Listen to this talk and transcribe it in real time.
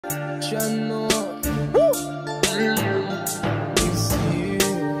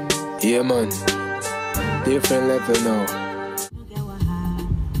Yeah, man. Different level now.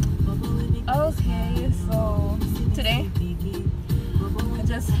 Okay, so today I'm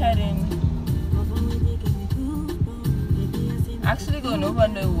just heading. Actually going over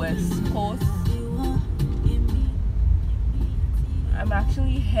on the west coast. I'm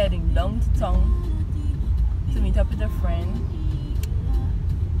actually heading down to town to meet up with a friend,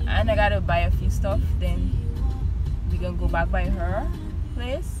 and I gotta buy a few stuff. Then we're gonna go back by her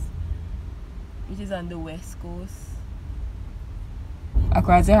place, which is on the west coast,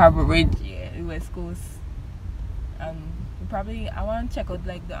 across the harbor bridge. Yeah, the west coast. Probably I want to check out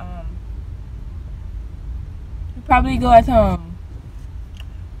like the we probably go at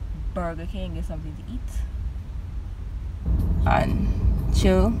Burger King, get something to eat and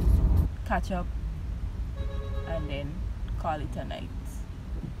chill, catch up, and then call it a night.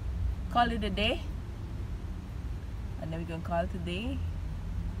 Call it a day, and then we're gonna call it a day,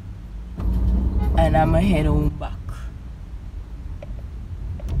 and I'm gonna head home back.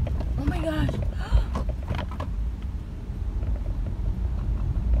 Oh my gosh.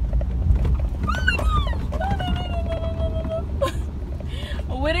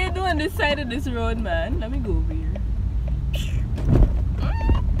 What are you doing on this side of this road, man? Let me go over here.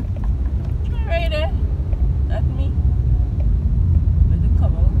 Right there. That's me. Better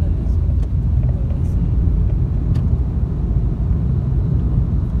come out on this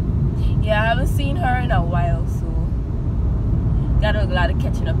one. Yeah, I haven't seen her in a while, so got a lot of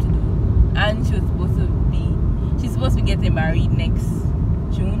catching up to do. And she's supposed to be getting married next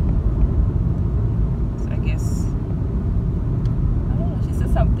June. So I guess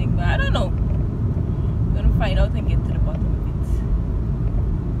something, but I don't know. I'm gonna find out and get to the bottom of it.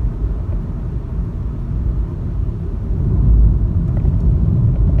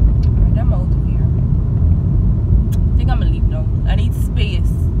 Alright, I'm out of here. I think I'm gonna leave now. I need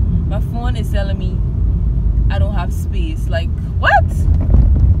space. My phone is telling me I don't have space. Like, what?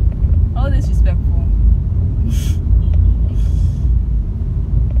 How disrespectful.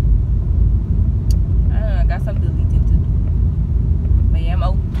 I don't know, I got some deleting to do. I'm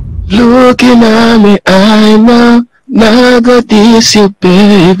out. Looking at me, I know, now go this you,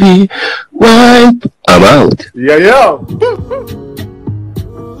 baby. Why? I'm out. Yeah, yeah.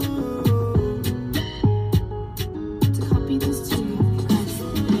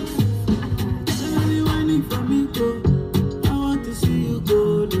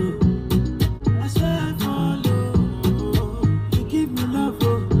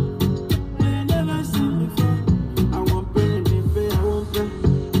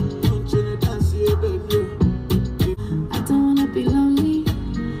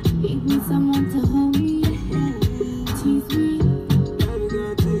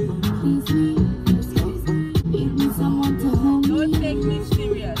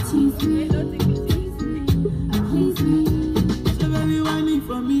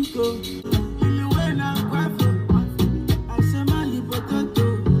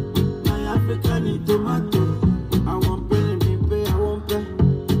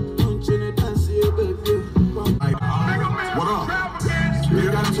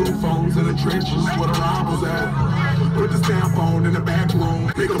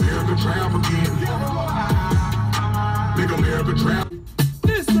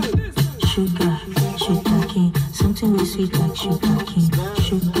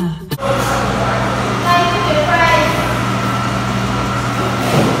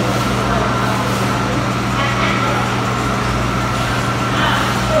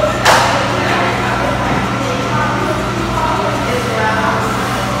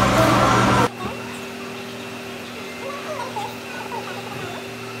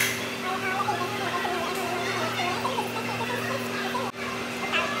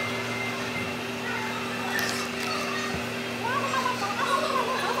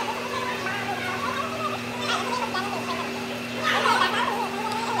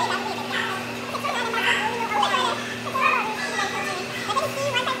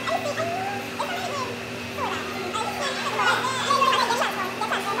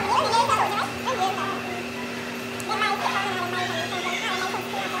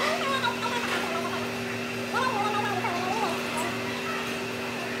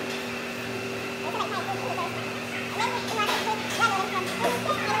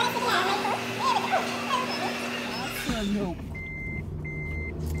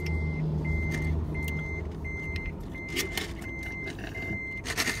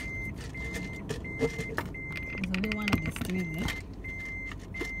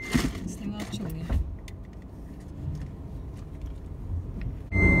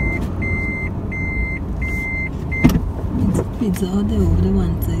 pizza out there over the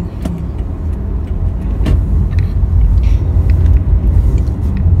one side.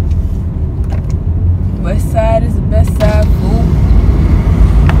 West side is the best side food.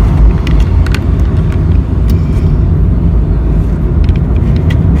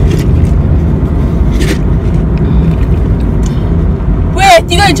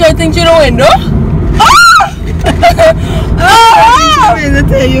 Wait, you gonna try things through the window? Oh! I'm going to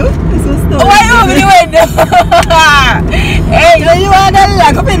tell you. It's so stupid. Why over the window? Hey, you want to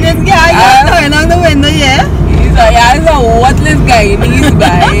lock up in this guy? You're along the window, yeah? He's a worthless guy in his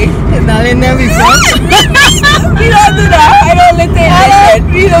bag. It's not in there before. We don't do that. I don't let it.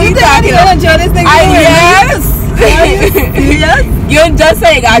 We don't be talking. You don't enjoy this thing? Yes. Are you serious? You just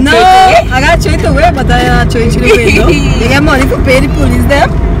say I got no, I got straight away, but I straight to the window. You get money for pay the police them?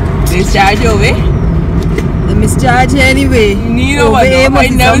 They charge you away? They mischarge you anyway. I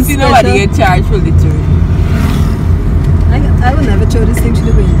never see nobody get charged for littering. I will never throw this thing to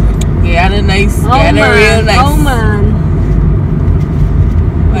the window. Guyana nice. Guyana real nice. Oh man.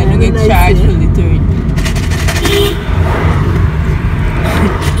 Why don't get charged for littering?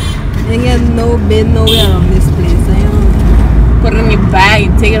 You get no bin nowhere around this place. Put it in your bag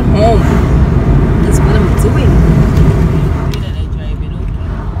and take it home. That's what I'm doing. I drive it, okay?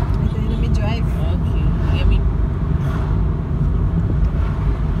 Let me drive. Okay. Get me.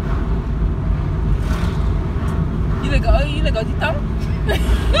 You look out the tongue?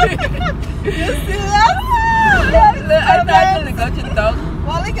 You serious? I thought you look out your tongue.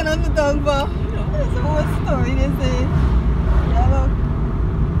 What are you looking on the tongue for? It's a whole story, they say. Yeah, look.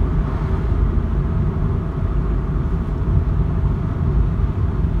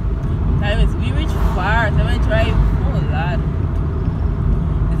 We reach far. So I drive a lot.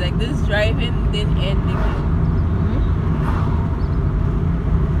 It's like this driving, then ending.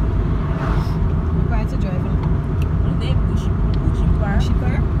 What part to drive on? What name? Bushy Park. Bushy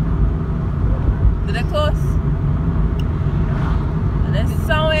Park? Did I close? And then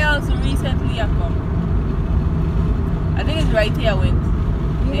somewhere else recently I come. I think it's right here I went.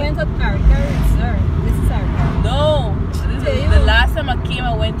 You went up Arca, sir. This is Arca. No. The last time I came,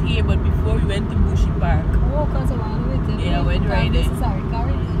 I went here, but before we went to Bushy Park. Oh, because I wanted to. Yeah, I went right there. This is our car.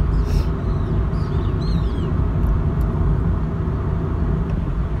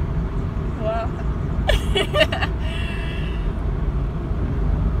 Wow.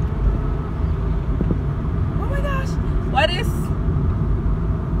 Oh my gosh. What is?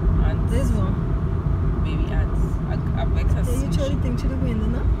 Ants. This one. Baby ants. I'm extra Yeah, you throw the thing to the window,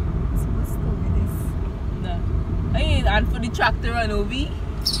 no? So what's the with this? No. I mean, and for the tractor run over. You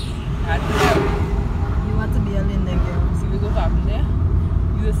want to be a Linda girl. See, we go from there.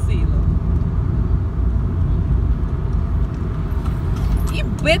 You a sailor. You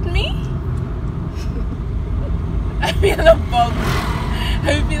bit me? I'm feeling a bug.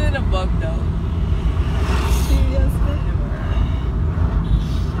 I'm feeling a bug now. Seriously?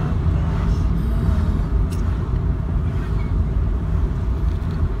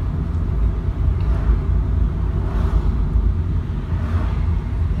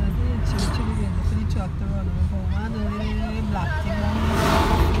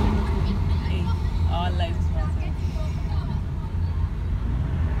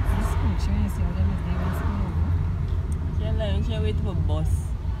 Wait for bus.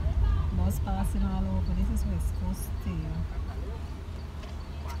 Bus passing all over. This is West Coast Te-yool.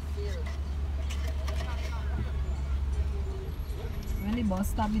 When the bus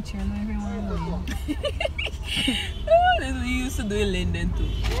stop, the train everywhere going. This is what you used to do in London too.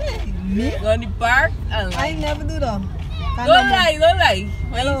 Me? Go on the park and I never do that. Don't lie.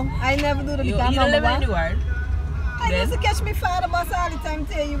 Hello, I never do that. You don't live anywhere. I used to catch me father bus all the time.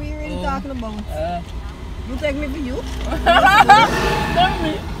 Tell you, we really talking about. You take me for you? Not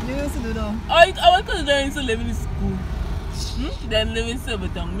me. You used to do that. I was considering to live in school. Then live in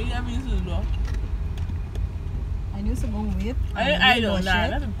Silverton. Me, I used to do that. I used to go with. I don't know.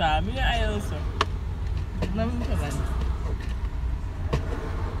 Not the time. Me, I also. Nothing for that.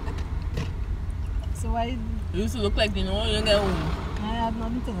 So I. You used to look like, you know, you get home. I had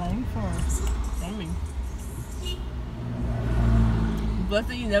nothing to lie for. I mean. But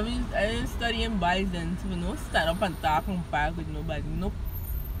I didn't study in boys then, so no stand up and talk and park with nobody. Nope.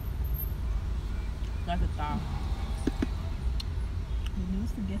 Not at all. You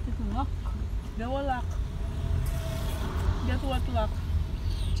used to get it lock. Get what lock? Get what lock?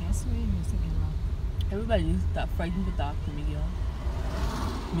 Just where you used to get lock. Everybody used to frightened to talk to me, girl.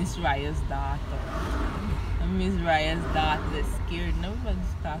 Miss Raya's daughter. And Miss Raya's daughter is scared.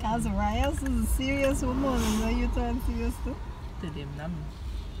 Nobody's talking. Because Raya's is a serious woman, and now you turn serious too. To them, not me.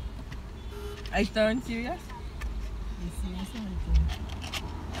 I turn serious? serious anything.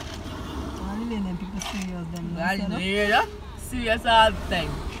 Only them people serious them. Yeah, serious all the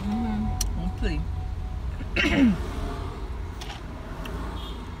time. Don't play.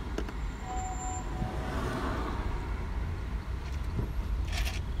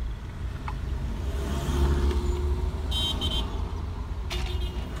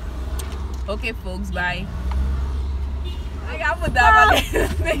 Okay, folks, bye. I got put that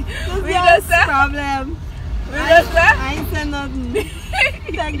again. We just said problem. We just said I ain't said nothing.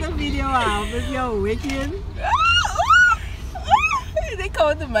 Take the video out if you're wicked. They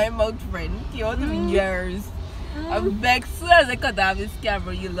come to my mouth, friend. You want to be yours. I'm back soon as I cut off this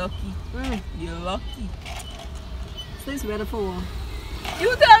camera. You're lucky. You're lucky. So it's better for one.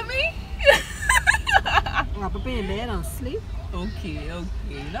 You tell me. I'm prepare in bed and sleep. Okay.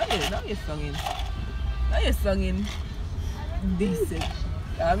 Now you're singing. Now you're singing decent.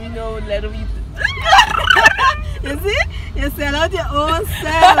 I mean, no, let me. You see? You sell out your own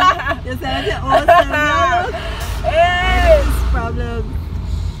self. You sell out your own self. Hey! Problem.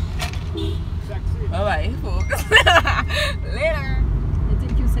 Bye bye, folks. Later. I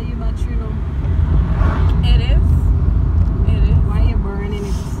think you say you're not true now. It is. Why are you burning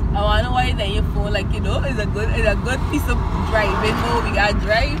it? I wanna why then your phone like it's a good piece of driving. Oh, we got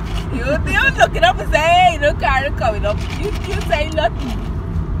drive. You looking up and say, hey, no car coming up. You say nothing.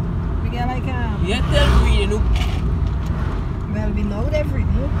 We get like you tell me, you know. Well, we know they're free.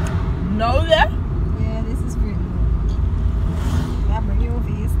 Know that? Yeah, this is free. I bring you over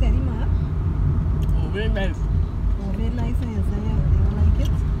here steady, man. Oh, very nice. Oh, very nice. They don't like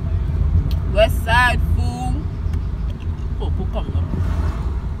it. West side food. Oh, come up.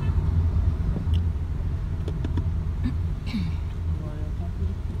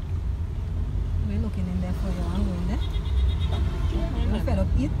 We're looking in there for you. I'm going there. You're fed up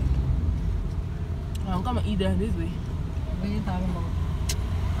eat? I'm gonna eat that this way. What are you talking about?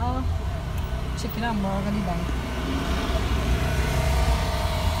 Oh, chicken and burger, the bite.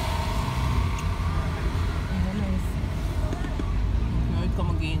 Nice. Now it come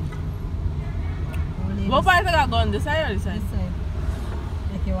again. Only What part I got gone? This side or this side? This side.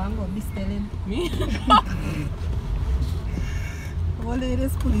 Like you want to go be stealing. Me? All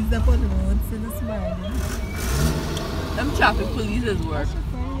ladies police up on the roads in this morning. Them traffic police's work.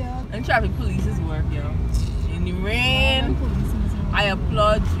 Them traffic police's work, yo. In the rain, I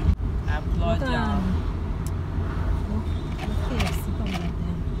applaud you. I applaud y'all.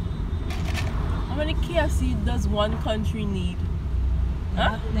 How many KFC does one country need?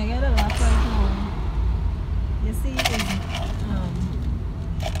 Huh? They get a lot right now. You see, with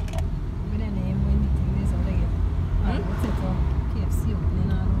a name when you think this, they get what's it called? KFC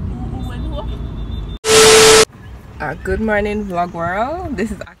opening all Good morning, vlog world.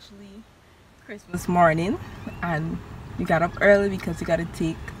 This is actually Christmas morning, and we got up early because we got to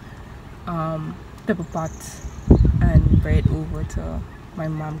take pepper pot and bread over to my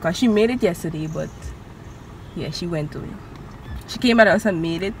mom because she made it yesterday, but yeah, she went away. She came at us and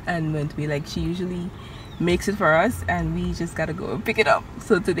made it and went away. Like she usually makes it for us, and we just gotta go pick it up.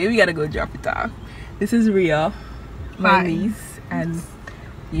 So today we gotta go drop it off. This is Rhea, my niece, and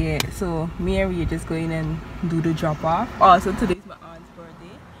yeah, so me and Rhea just going and do the drop off. Also today's my aunt's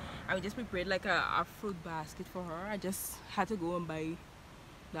birthday. I just prepared like a fruit basket for her. I just had to go and buy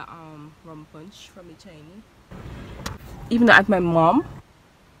the rum punch from the Chinese. Even though at my mom,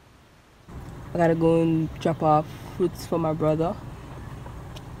 I gotta go and drop off fruits for my brother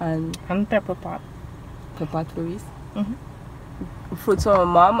and pepper pot. Pepper pot for Reese. Fruits for my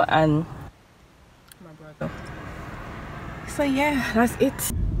mom and my brother. So yeah, that's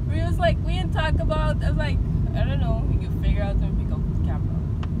it. We was like, we didn't talk about, I was like, I don't know, we can figure out when we pick up the camera.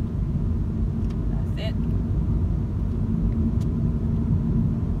 That's it.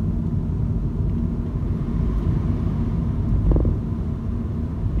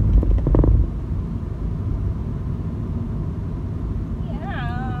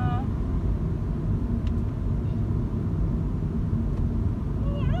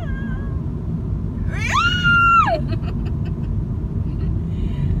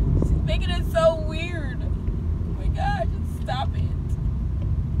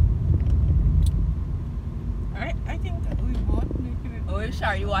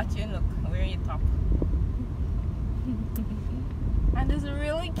 Are you watching? Look, we're in your top. And there's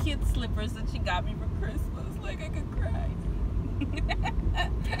really cute slippers that she got me for Christmas. Like I could cry.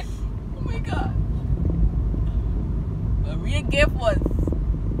 Oh my god. Maria gift was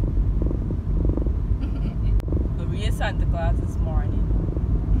Maria Santa Claus this morning.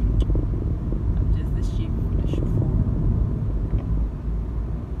 I'm just the chauffeur.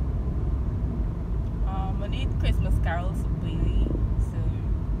 need Christmas carols really, so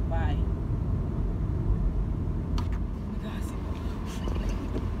bye.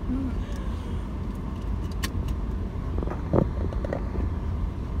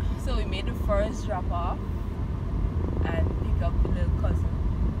 So we made the first drop off and pick up the little cousin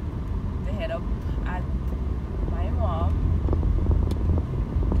to head up at my mom,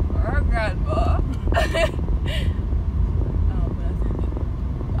 her grandma.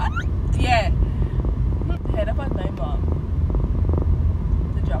 Yeah, head up at my mom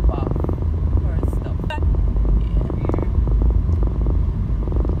to drop off her stuff. Yeah.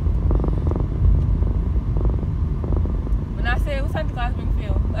 When I say who Santa Claus bring for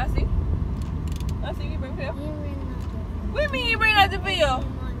you, let's see you bring for you. What do you mean you bring that for you?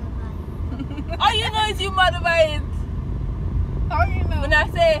 Oh, you know it's your mother by it. How you know? When I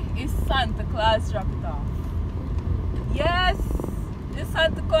say it's Santa Claus, drop it off. Yes, it's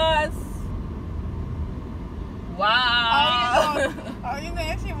Santa Claus. Wow. How you know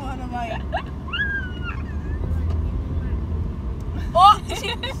it's your mother by it? Oh,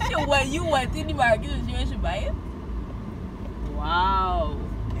 you went in the market and she went to buy it? Wow.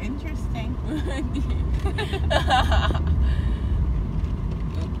 Interesting. I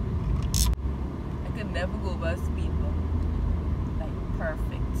could never go by speed bump. Like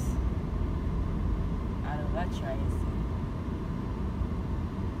perfect. I don't know, I try and see.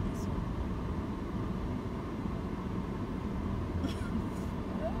 This one.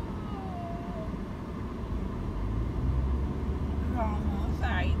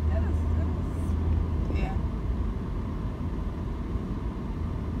 Sorry, that is yeah.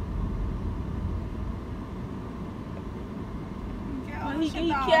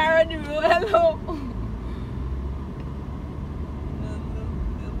 he carried the road. Hello.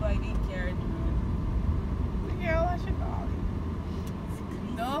 Nobody carried the road. Girl, what's your dog?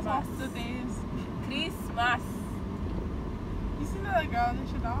 Those hostilities. Christmas. You see the girl in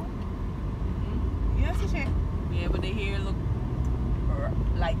your dog? Yes, she should. Yeah, but the hair look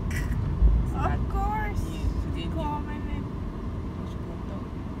like. Of course. Yeah, Common.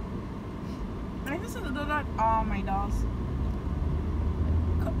 I just want to do that all my dogs.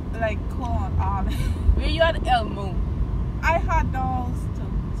 Like corn all. Where you at lmao? I had those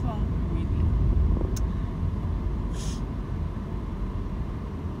too. So Really?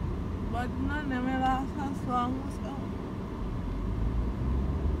 but none of them last as long as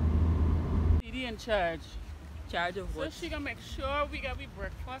Lady in charge. Charge of what? So she gonna make sure we got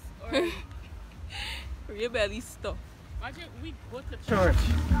breakfast early. Your belly stuff. Imagine we go to church,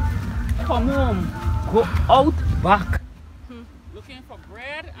 come home, go out back, looking for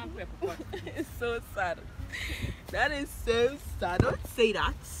bread and pepper pot. It's so sad. That is so sad. Don't say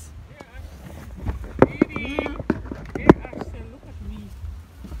that. Lady, Ashton, look at me.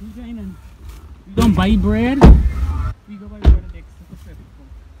 We going and we don't buy bread. We go buy bread at the extra pepper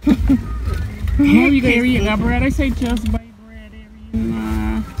pot. Here we go, here you got bread. I say just buy bread.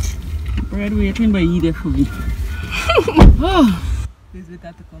 Bread waiting by either for me. Please wait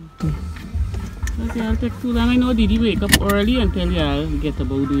that to come. Okay, I'll take too long. I know Didi wake up early and tell you I'll get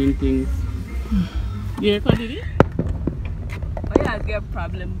about doing things. Yeah, call Didi? Why you have get a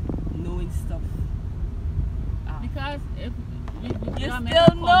problem knowing stuff? Because if we You don't make still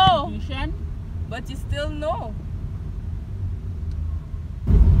a know. contribution, But you still know.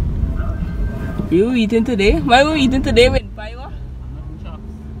 You eating today? Why were we eating today when pie what? Nothing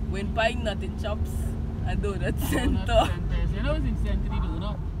chops. When pie nothing chops and donut Donut center. centers. You know it's in Century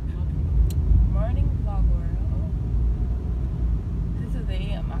donut. Morning vlog world.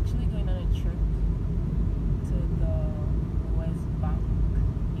 Today I'm actually going on a trip to the West Bank.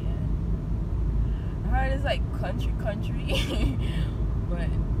 Yeah. I heard it's like country, but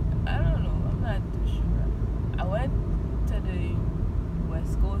I don't know. I'm not too sure. I went to the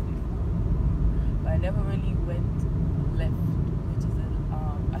West Coast before, but I never really went left, which is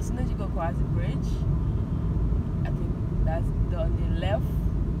as soon as you go across the bridge, I think that's on the left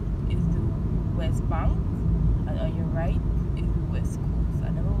is the West Bank, and on your right is the West Coast. I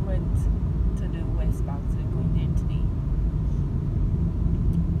never went to the West Bank, so we're going there today.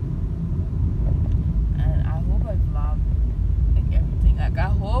 And I hope I vlog like everything. Like I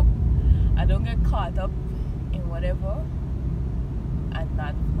hope I don't get caught up in whatever and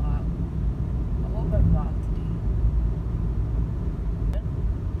not vlog. I hope I vlog today.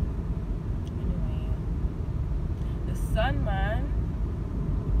 Anyway, the sun, man.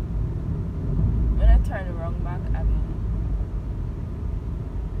 When I turn around back, I mean,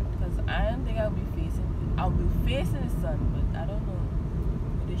 because I don't think I'll be facing the sun, but I don't know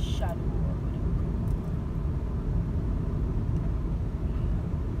with the shadow or whatever.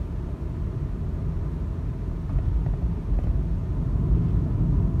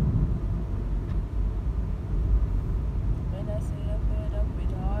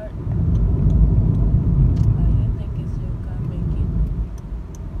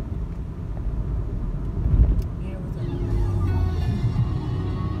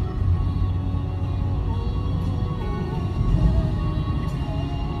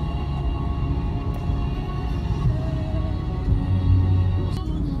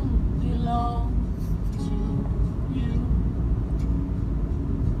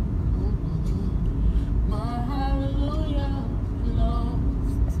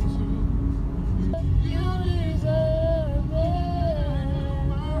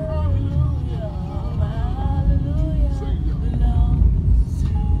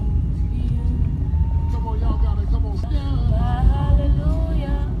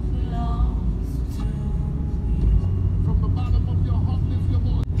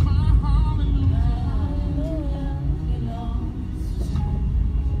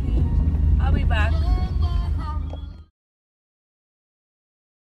 be back.